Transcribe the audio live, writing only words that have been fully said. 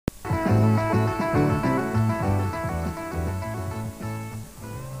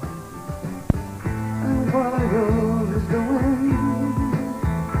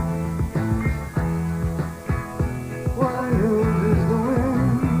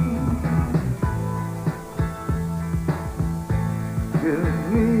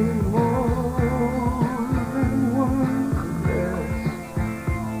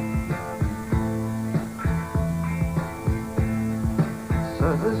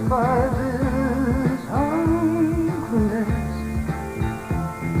by this humbleness.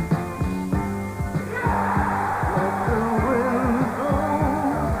 Let the wind blow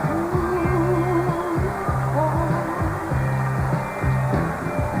through the fall.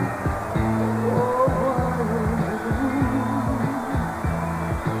 Oh, wild is the wind.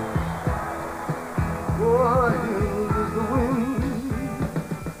 Wild is the wind.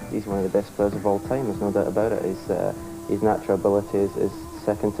 He's one of the best players of all time, there's no doubt about it. His natural ability is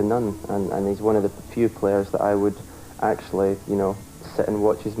second to none, and he's one of the few players that I would actually, you know, sit and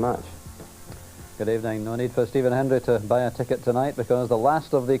watch his match. Good evening. No need for Stephen Hendry to buy a ticket tonight, because the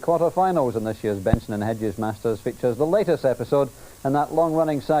last of the quarter-finals in this year's Benson and Hedges Masters features the latest episode in that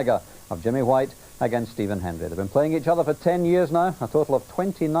long-running saga of Jimmy White against Stephen Hendry. They've been playing each other for 10 years now, a total of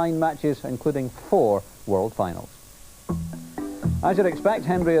 29 matches, including 4 World Finals. As you'd expect,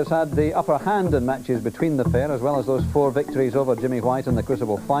 Hendry has had the upper hand in matches between the pair, as well as those 4 victories over Jimmy White in the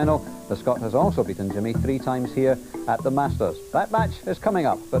Crucible final. The Scot has also beaten Jimmy 3 times here at the Masters. That match is coming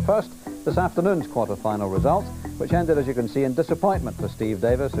up, but first, this afternoon's quarter-final result, which ended, as you can see, in disappointment for Steve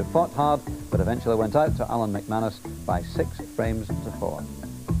Davis, who fought hard, but eventually went out to Alan McManus by 6 frames to 4.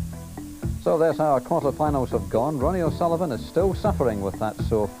 So there's how our quarter-finals have gone. Ronnie O'Sullivan is still suffering with that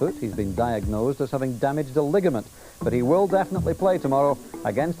sore foot. He's been diagnosed as having damaged a ligament, but he will definitely play tomorrow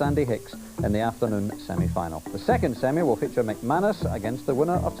against Andy Hicks in the afternoon semi-final. The second semi will feature McManus against the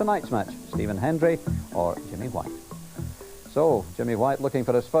winner of tonight's match, Stephen Hendry or Jimmy White. So, Jimmy White looking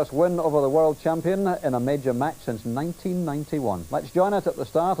for his first win over the world champion in a major match since 1991. Let's join it at the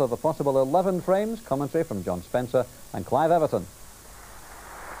start of a possible 11 frames. Commentary from John Spencer and Clive Everton.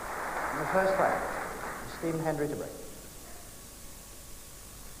 In the first frame, Stephen Hendry to break.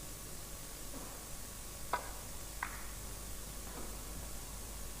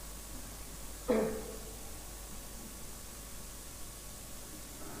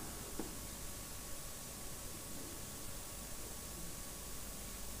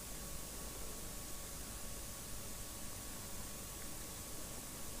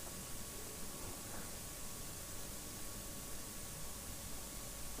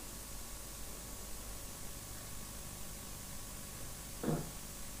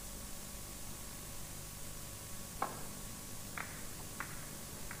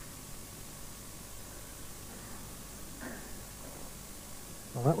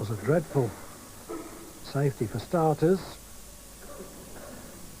 Well, that was a dreadful safety for starters.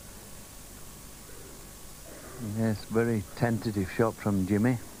 Yes, very tentative shot from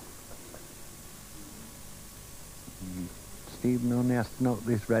Jimmy. Stephen only has to knock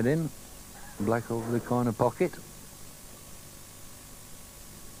this red in. Black over the corner pocket.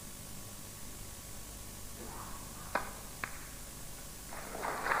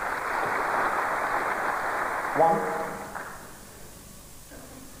 One.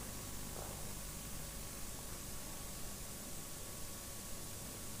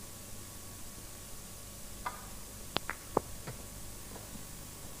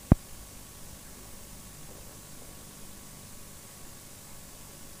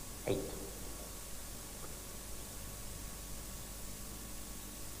 Eight.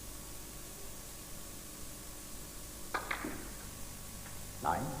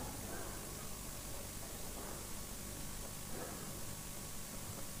 Nine.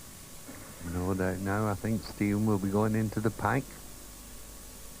 No doubt now, I think Stephen will be going into the pack.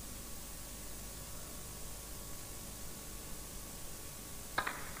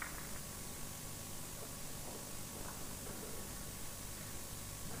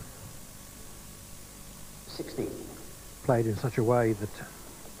 Played in such a way that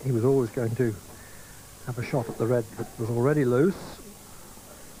he was always going to have a shot at the red that was already loose.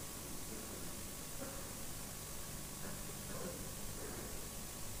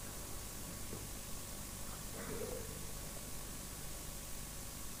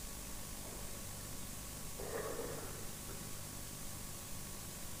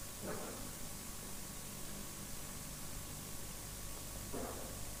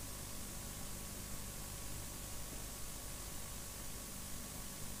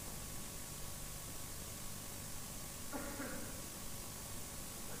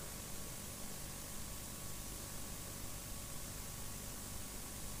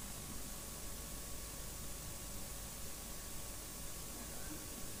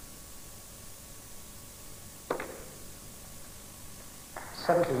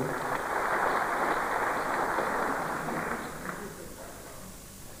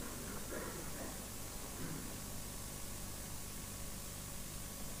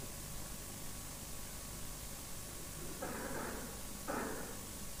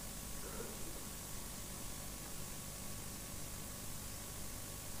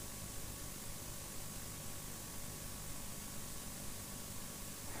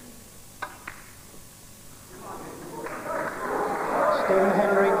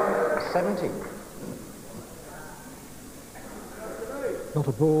 17. Not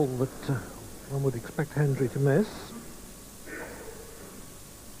a ball that one would expect Hendry to miss.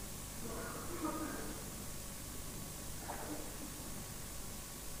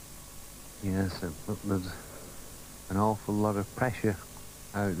 Yes, look, there's an awful lot of pressure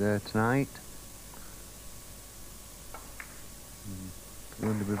out there tonight. It's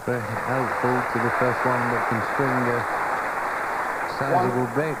going to be very helpful to the first one that can string a sizable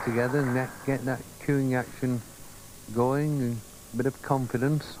break together and get that cueing action going and a bit of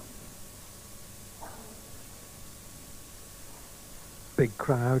confidence. Big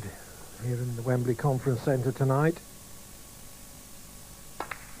crowd here in the Wembley Conference Centre tonight.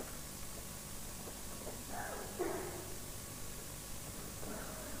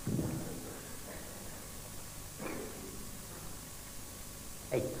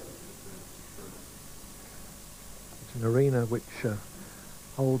 It's an arena which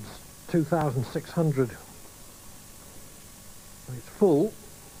holds 2,600 and it's full.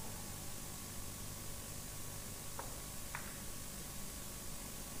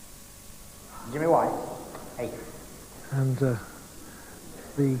 Jimmy White, 8. And the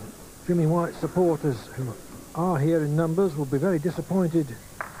Jimmy White supporters who are here in numbers will be very disappointed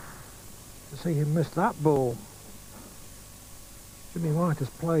to see him miss that ball. Jimmy White has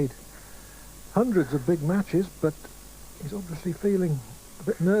played hundreds of big matches, but he's obviously feeling a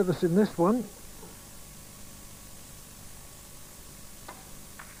bit nervous in this one.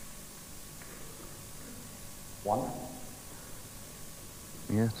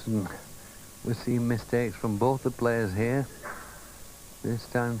 Yes, and we're seeing mistakes from both the players here. This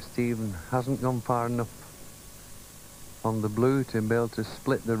time Stephen hasn't gone far enough on the blue to be able to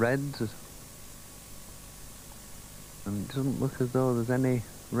split the reds. And it doesn't look as though there's any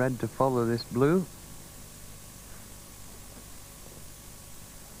red to follow this blue.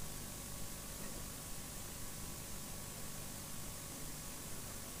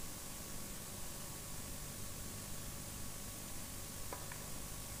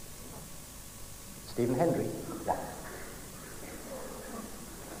 Stephen Hendry, 1.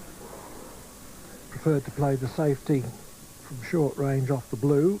 Preferred to play the safety from short range off the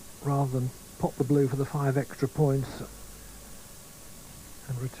blue rather than pop the blue for the 5 extra points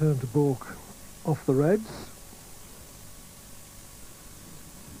and return to balk off the reds.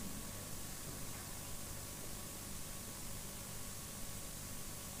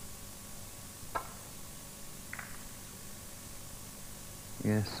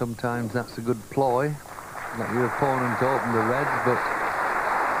 Yes, sometimes that's a good ploy. Let your opponent open the reds, but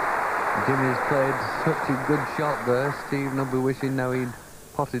Jimmy's played such a good shot there. Stephen will be wishing now he'd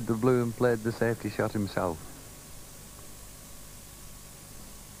potted the blue and played the safety shot himself.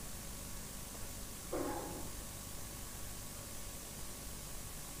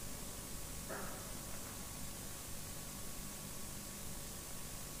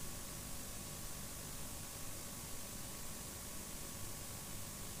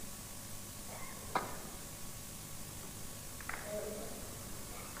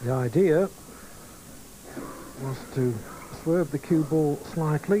 The idea was to swerve the cue ball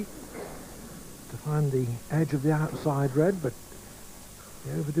slightly to find the edge of the outside red, but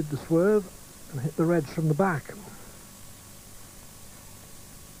he overdid the swerve and hit the reds from the back.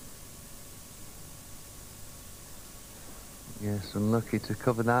 Yes, unlucky to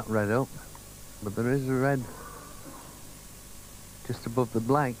cover that red up, but there is a red just above the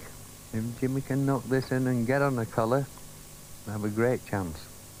black. If Jimmy can knock this in and get on a colour, they have a great chance.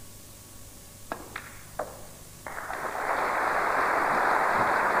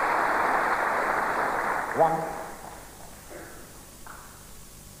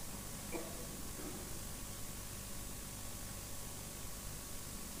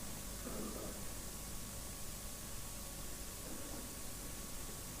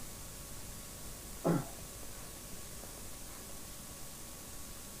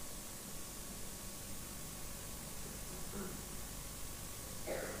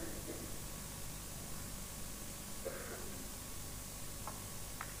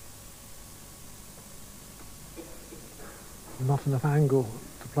 Not enough angle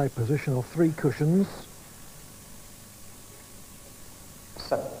to play positional 3 cushions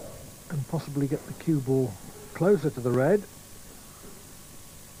 7. and possibly get the cue ball closer to the red.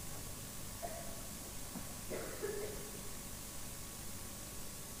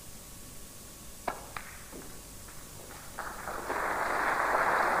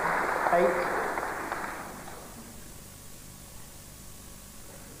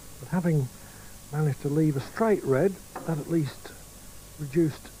 But having managed to leave a straight red, that at least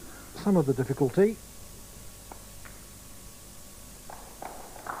reduced some of the difficulty.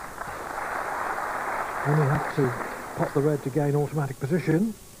 Then you have to pop the red to gain automatic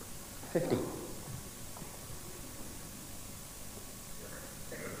position. 50.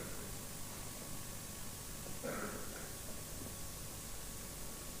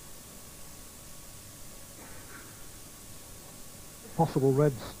 Possible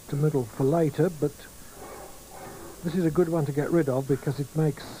reds to middle for later, but this is a good one to get rid of because it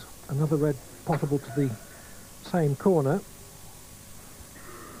makes another red possible to the same corner.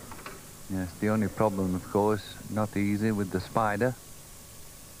 Yes, the only problem, of course, not easy with the spider.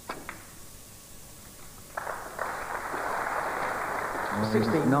 Well, he's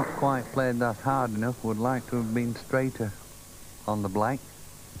 16. not quite played that hard enough. Would like to have been straighter on the black.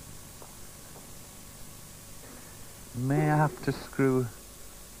 May I have to screw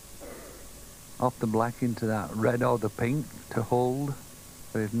off the black into that red or the pink to hold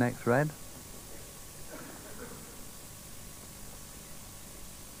for his next red?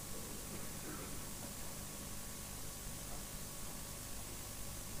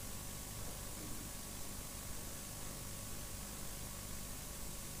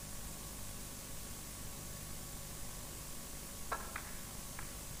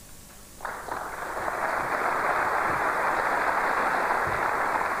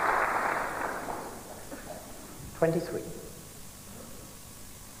 $23.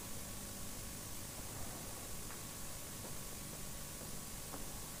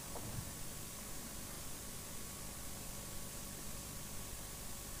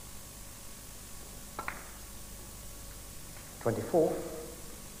 $24.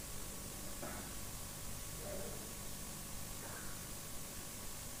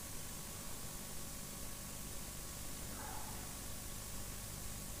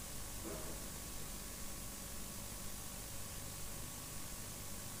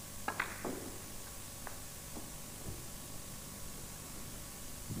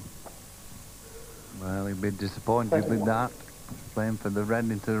 Well, he'd be disappointed with that. Playing for the red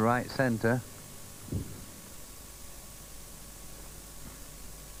into the right centre.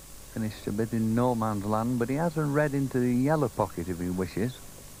 Finished a bit in no man's land, but he has a red into the yellow pocket if he wishes.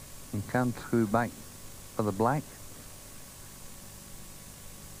 And can screw back for the black.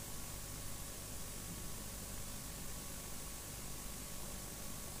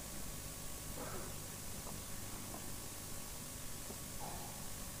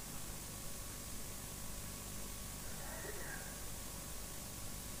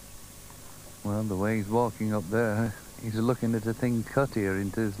 Well, the way he's walking up there, he's looking at a thing cut here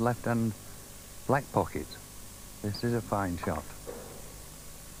into his left-hand black pocket. This is a fine shot.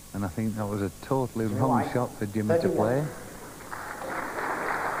 And I think that was a totally wrong shot for Jimmy to play.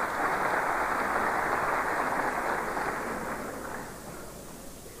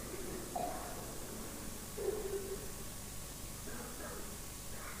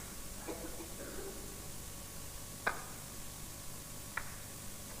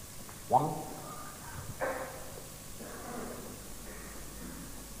 One.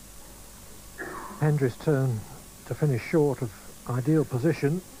 Hendry's turn to finish short of ideal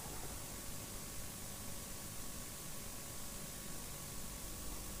position.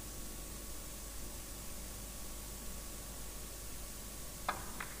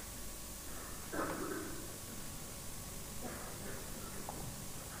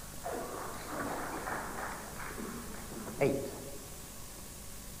 Eight.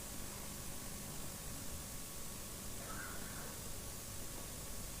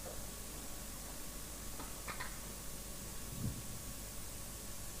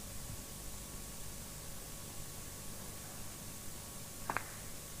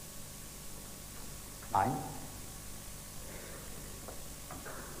 Nine.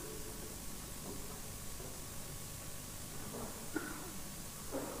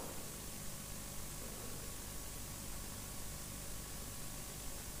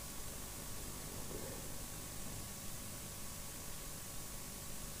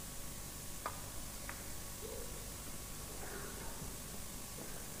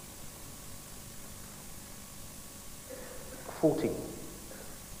 $14.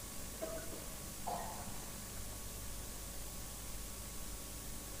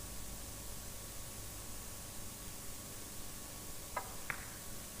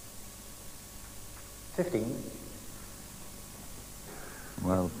 $15.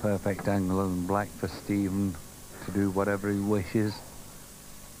 Well, perfect angle on black for Stephen to do whatever he wishes.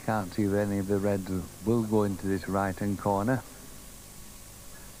 Can't see if any of the reds will go into this right-hand corner.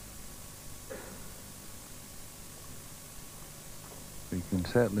 He can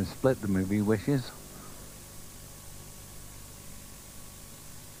certainly split them if he wishes.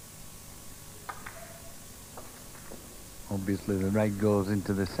 Obviously the red goes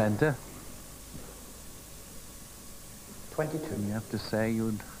into the centre. 22. And you have to say you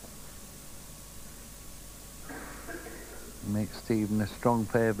would make Stephen a strong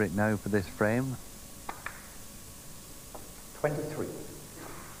favourite now for this frame. 23.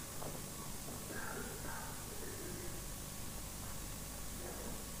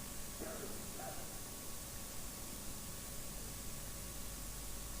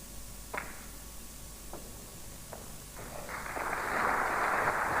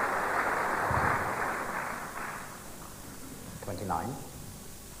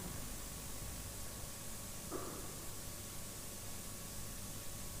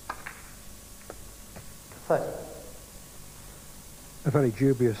 A very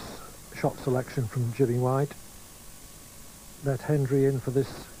dubious shot selection from Jimmy White. Let Hendry in for this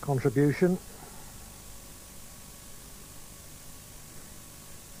contribution.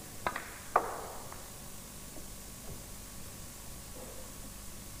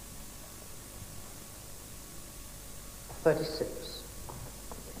 $36.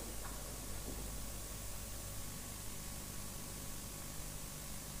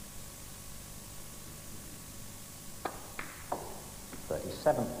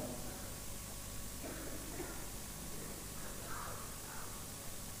 $37.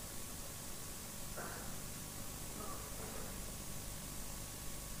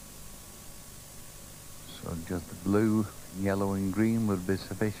 So just the blue, yellow and green would be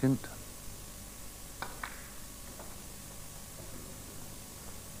sufficient.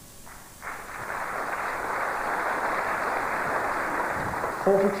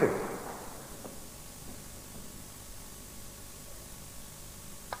 $42.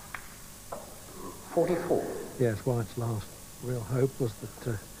 $44. Yes, White's last real hope was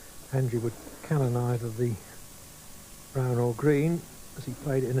that Hendry would cannon either the brown or green as he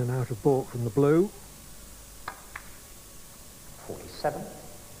played in and out of baulk from the blue. 47.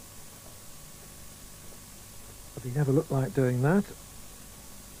 But he never looked like doing that.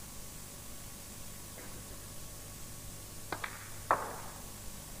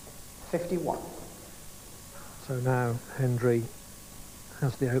 $51. So now Hendry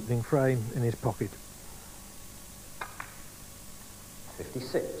has the opening frame in his pocket.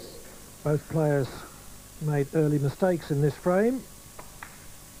 56. Both players made early mistakes in this frame.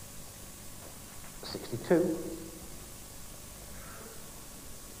 62.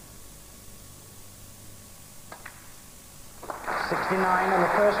 69 in the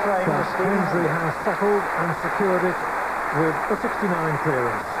first frame. But Hendry has settled and secured it with a 69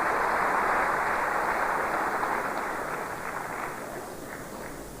 clearance.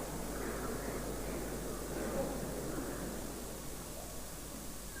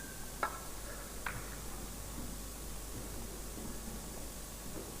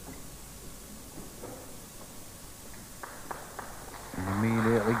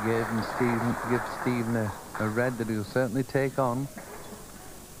 Immediately give Stephen a red that he'll certainly take on.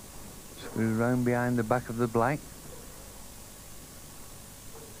 Screw round behind the back of the black.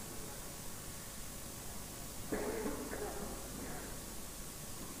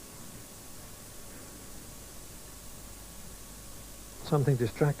 Something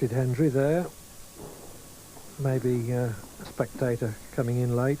distracted Hendry there. Maybe a spectator coming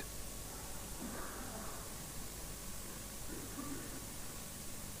in late.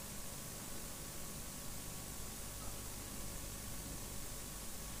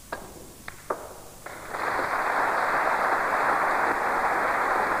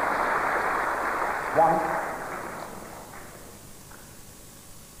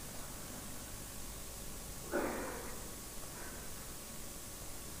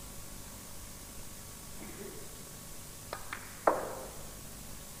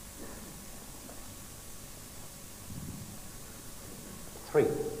 Three.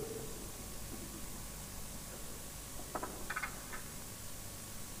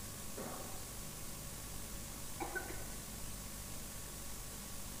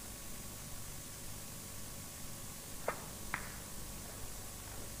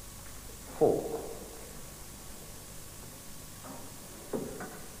 Four.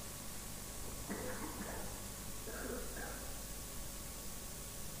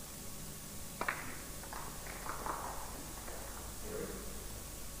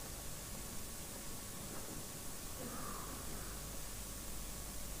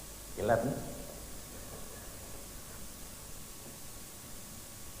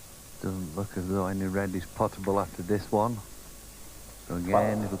 Doesn't look as though any red is potable after this one. So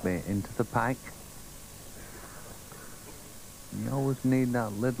again, it'll be into the pack. You always need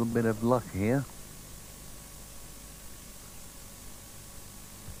that little bit of luck here.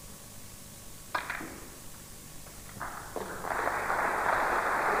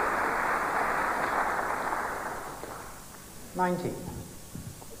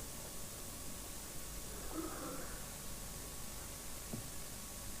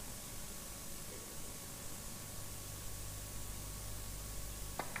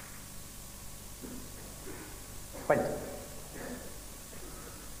 20.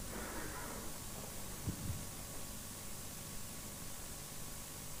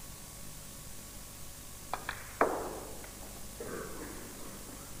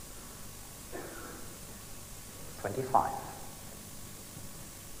 $25.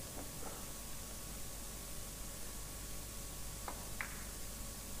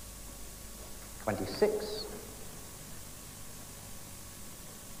 26.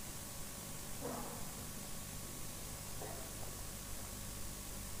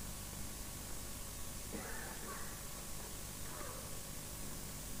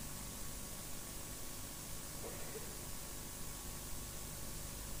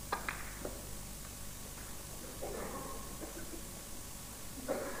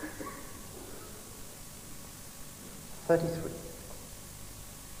 33.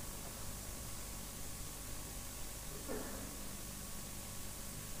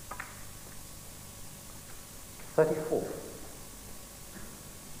 34.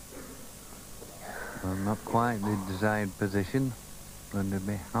 Well, not quite the desired position. Going to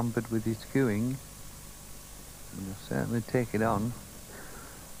be hampered with his skewing. He'll certainly take it on.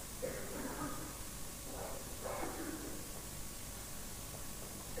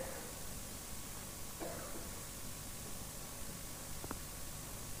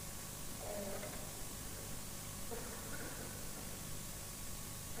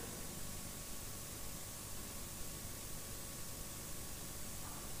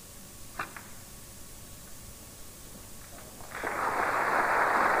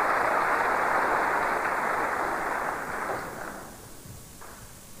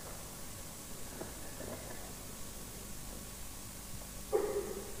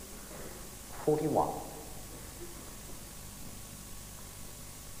 $41.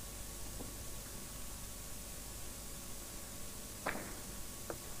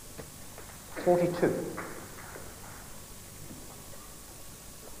 42.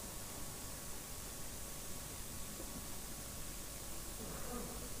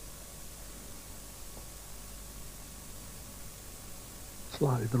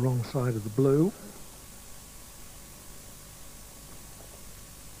 'Slightly the wrong side of the blue.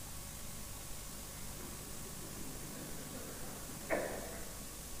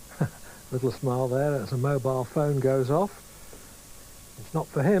 Little smile there as a mobile phone goes off. It's not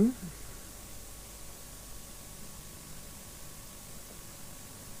for him.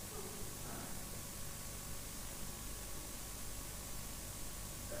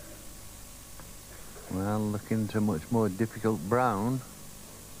 Well, looking to much more difficult brown.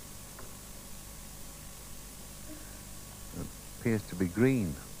 It appears to be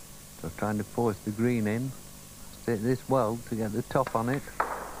green. So trying to force the green in. Stick this well to get the top on it.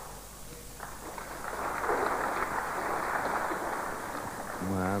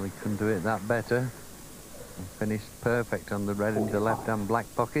 Well, he couldn't do it that better. He finished perfect on the red into left-hand black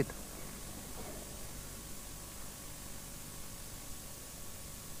pocket.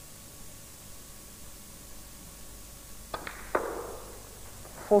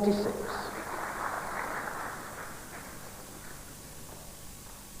 $46.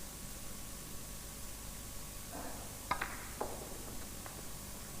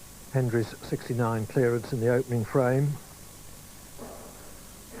 Hendry's 69 clearance in the opening frame.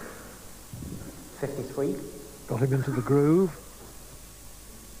 53. Got him into the groove.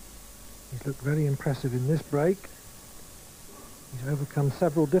 He's looked very impressive in this break. He's overcome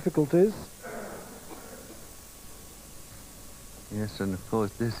several difficulties. Yes, and of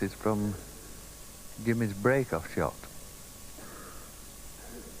course this is from Jimmy's break-off shot.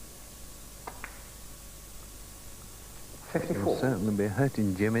 It'll 54. certainly be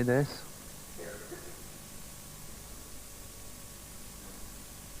hurting Jimmy, this.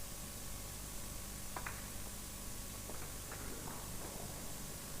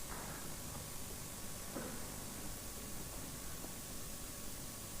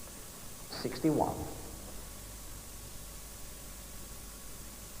 $61.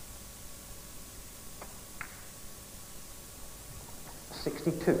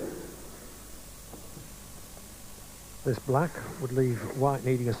 62. This black would leave white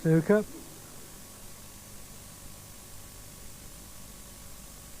needing a snooker.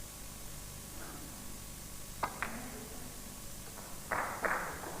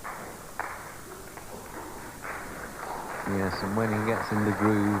 Yes, and when he gets in the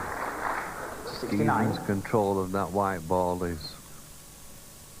groove, 69. Stephen's control of that white ball is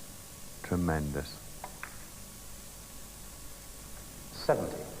tremendous.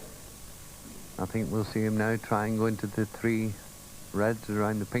 70. I think we'll see him now try and go into the 3 reds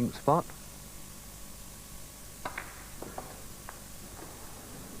around the pink spot.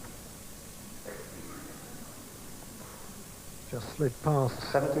 slid past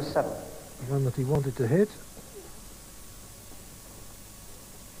 77. the one that he wanted to hit.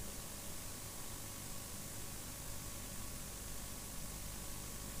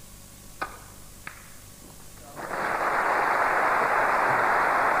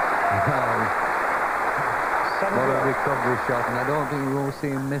 What a recovery shot, and I don't think we will see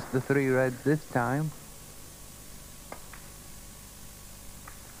him miss the 3 reds this time.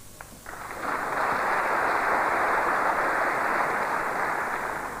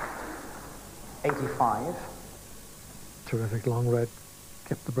 $85. Terrific long red.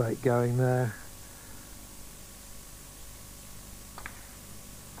 Kept the break going there.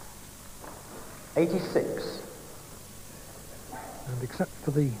 $86. And except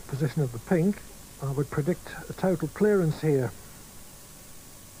for the position of the pink, I would predict a total clearance here.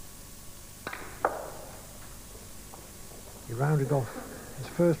 He rounded off his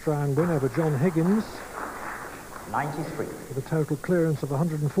first round win over John Higgins 93. with a total clearance of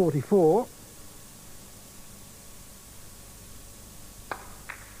 144.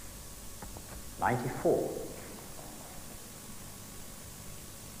 $94.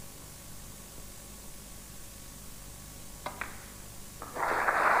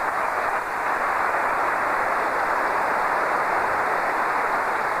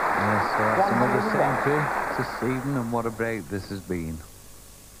 That's another century to Stephen, and what a break this has been.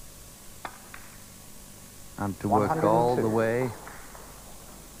 And to work 102. all the way.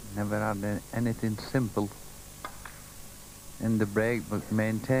 Never had anything simple in the break, but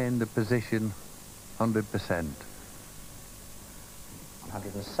maintained the position 100%.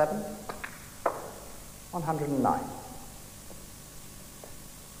 107. 109.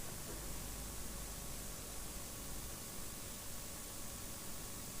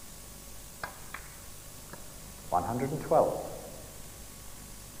 $112.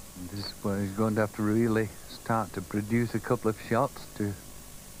 And this is where he's going to have to really start to produce a couple of shots to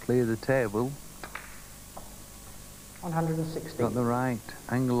clear the table. 116. Got the right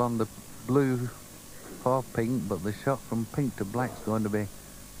angle on the blue for pink, but the shot from pink to black is going to be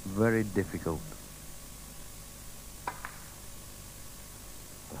very difficult.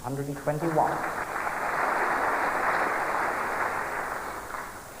 121.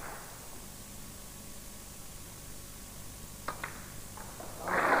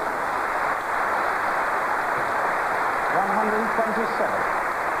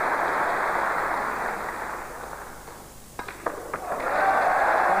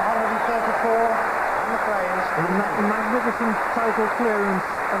 Magnificent total clearance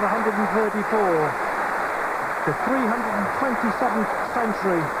of 134. The 327th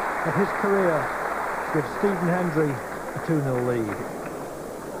century of his career gives Stephen Hendry a 2-0 lead.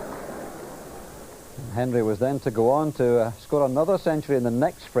 Hendry was then to go on to score another century in the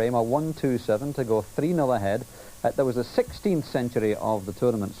next frame, a 127, to go 3-0 ahead. That was the 16th century of the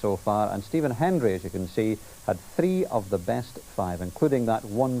tournament so far, and Stephen Hendry, as you can see, had 3 of the best 5, including that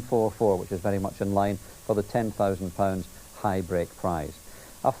 144, which is very much in line for the £10,000 high break prize.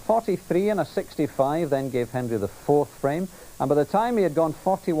 A 43 and a 65 then gave Hendry the 4th frame, and by the time he had gone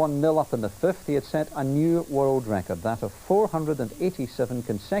 41-0 up in the 5th, he had set a new world record, that of 487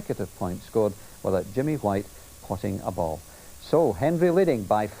 consecutive points scored without Jimmy White potting a ball. So Hendry leading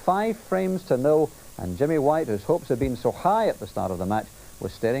by 5 frames to 0, and Jimmy White, whose hopes had been so high at the start of the match,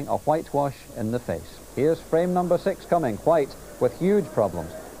 was staring a whitewash in the face. Here's frame number 6 coming, White with huge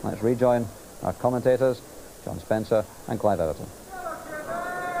problems. Let's rejoin our commentators, John Spencer and Clive Everton.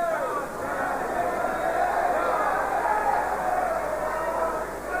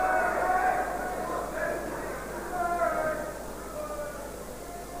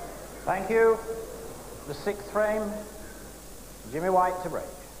 Thank you. The 6th frame, Jimmy White to break.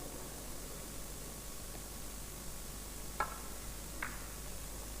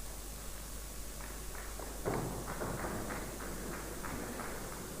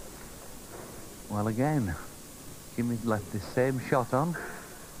 Well, again, Jimmy's left the same shot on.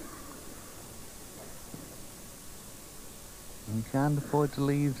 You can't afford to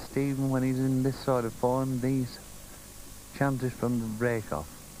leave Stephen when he's in this sort of form, these chances from the break-off.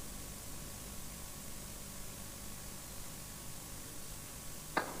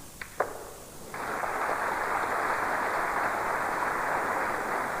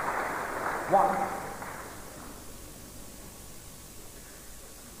 One.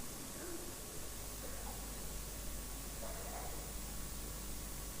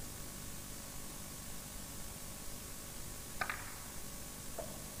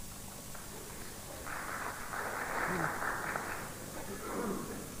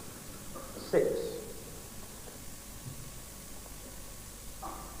 Six.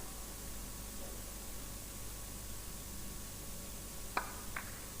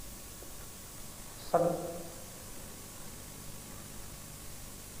 7.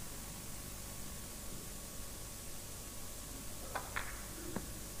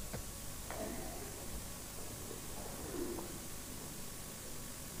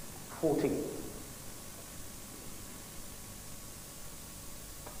 $14.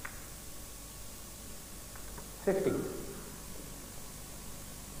 15.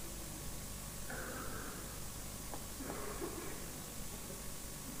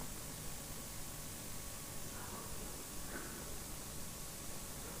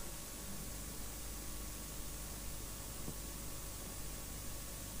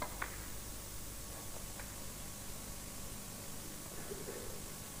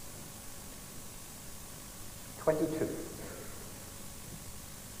 22.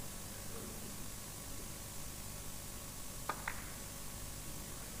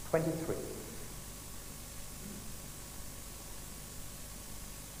 23.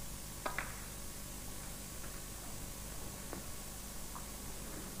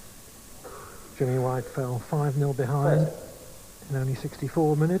 'Jimmy White fell 5-0 behind in only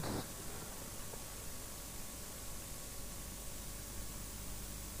 64 minutes.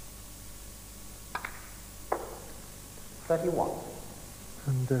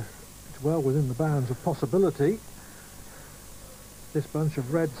 And it's well within the bounds of possibility. This bunch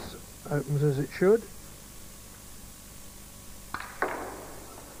of reds opens as it should. But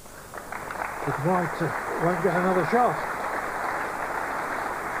White won't get another shot.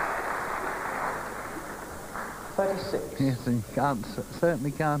 36. Yes, and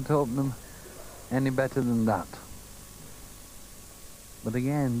certainly can't open them any better than that. But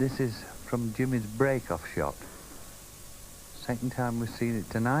again, this is from Jimmy's break-off shot. Second time we've seen it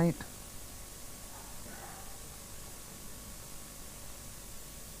tonight.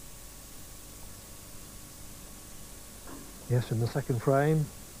 Yes, in the second frame,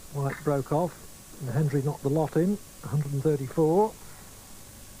 White broke off, and Hendry knocked the lot in, 134.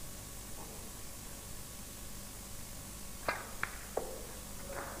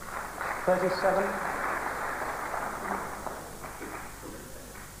 $37.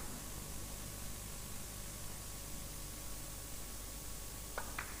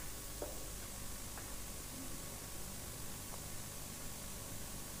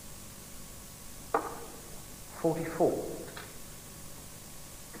 44.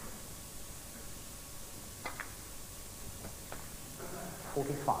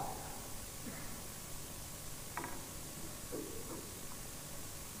 45.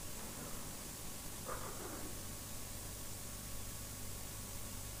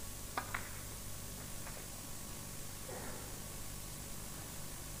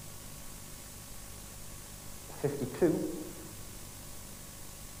 52.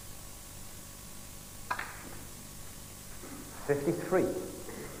 53.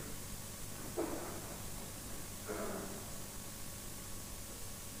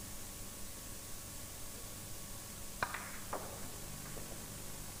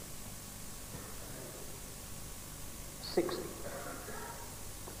 60.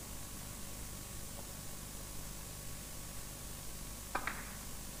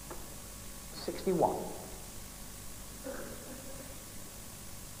 61.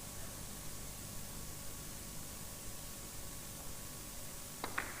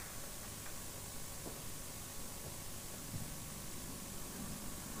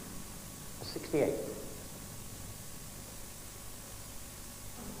 68.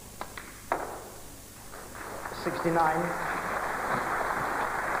 69.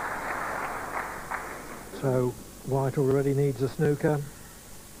 So White already needs a snooker.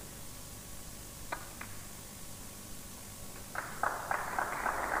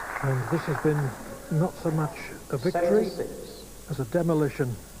 And this has been not so much a victory 76. as a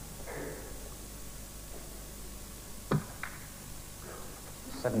demolition.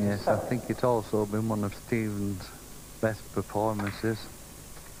 77. Yes, I think it's also been one of Stephen's best performances.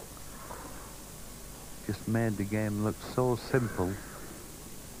 Just made the game look so simple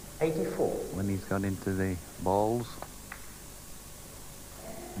 84. when he's got into the balls.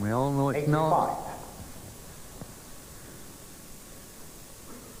 We all know it's 85. not.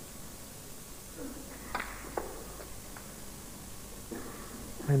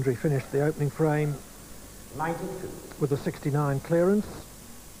 Hendry finished the opening frame 92. with a 69 clearance.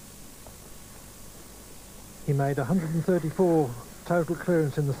 He made 134 total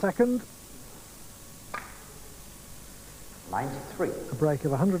clearance in the second, 93. a break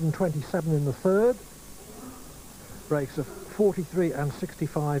of 127 in the third, breaks of 43 and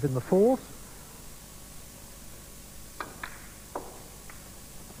 65 in the fourth,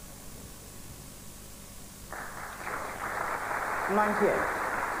 $98.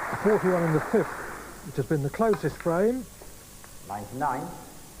 41 in the fifth, It has been the closest frame. 99.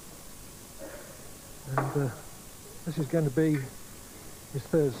 And this is going to be his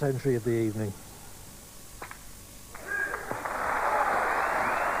third century of the evening.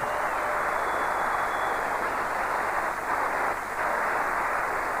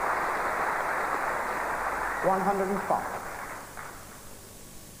 $105.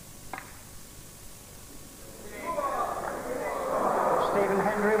 Stephen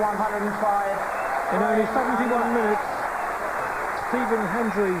Hendry, 105. In only 71 minutes, Stephen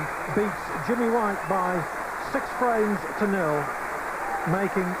Hendry beats Jimmy White by 6 frames to 0,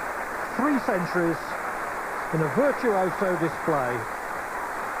 making 3 centuries in a virtuoso display.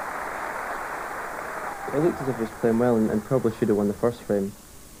 It looked as if he was playing well and probably should have won the first frame.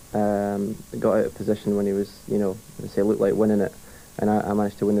 Got out of position when he was, you know, it looked like winning it, and I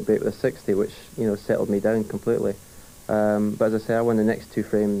managed to win the break with a 60, which, you know, settled me down completely. But as I say, I won the next 2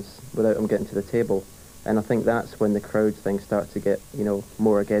 frames without him getting to the table, and I think that's when the crowd things start to get, you know,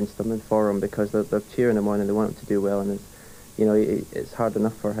 more against him than for him, because they're cheering him on and they want him to do well, and it's, you know, it's hard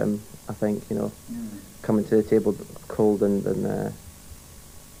enough for him, I think, you know, coming to the table cold and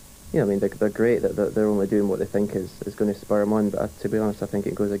you know, I mean, they're great that they're only doing what they think is going to spur him on, but to be honest, I think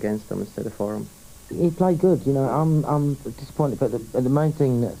it goes against them instead of for him. He played good, you know. I'm disappointed, but the main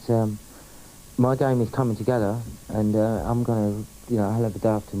thing that my game is coming together, and I'm going to, you know, I'll have a day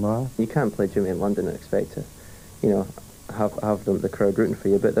off tomorrow. You can't play Jimmy in London and expect to, you know, have the crowd rooting for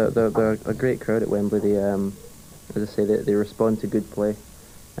you, but they're a great crowd at Wembley. They, as I say, they respond to good play.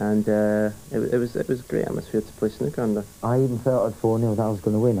 And it was a great atmosphere to play snooker under. I even felt at 4-0 that I was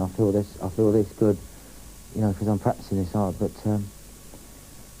going to win. I feel this good, you know, because I'm practicing this hard. But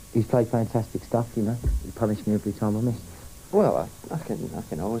he's played fantastic stuff, you know. He punished me every time I missed. Well, I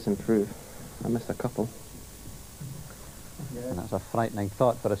can always improve. I missed a couple. And that's a frightening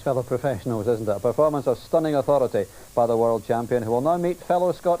thought for his fellow professionals, isn't it? A performance of stunning authority by the world champion, who will now meet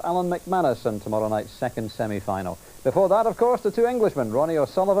fellow Scot Alan McManus in tomorrow night's second semi-final. Before that, of course, the 2 Englishmen, Ronnie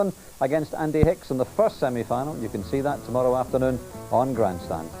O'Sullivan against Andy Hicks in the first semi-final. You can see that tomorrow afternoon on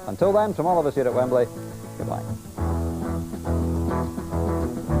Grandstand. Until then, from all of us here at Wembley, goodbye.